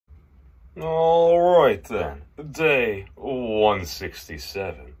Alright then, day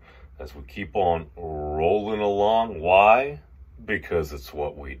 167, as we keep on rolling along. Why? Because it's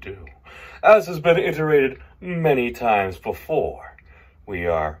what we do. As has been iterated many times before, we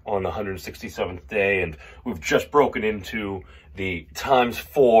are on the 167th day, and we've just broken into the times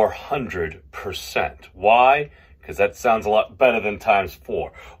 400%. Why? Because that sounds a lot better than times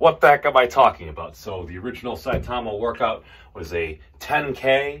 4. What the heck am I talking about? So the original Saitama workout was a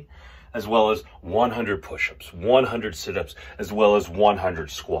 10K, as well as 100 push-ups, 100 sit-ups, as well as 100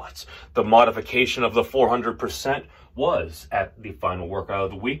 squats. The modification of the 400% was at the final workout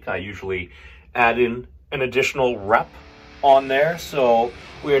of the week. I usually add in an additional rep on there. So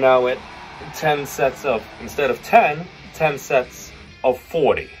we are now at 10 sets of, instead of 10 sets of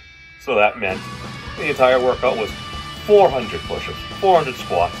 40. So that meant the entire workout was 400 push-ups, 400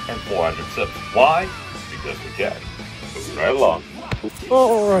 squats, and 400 sit-ups. Why? Because we can. Moving right along.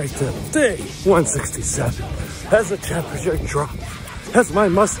 Alright then, day 167. As the temperature drops, as my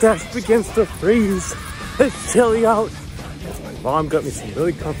mustache begins to freeze, it's chilly out, as my mom got me some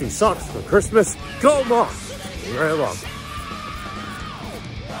really comfy socks for Christmas. Go Mom! Moving right along.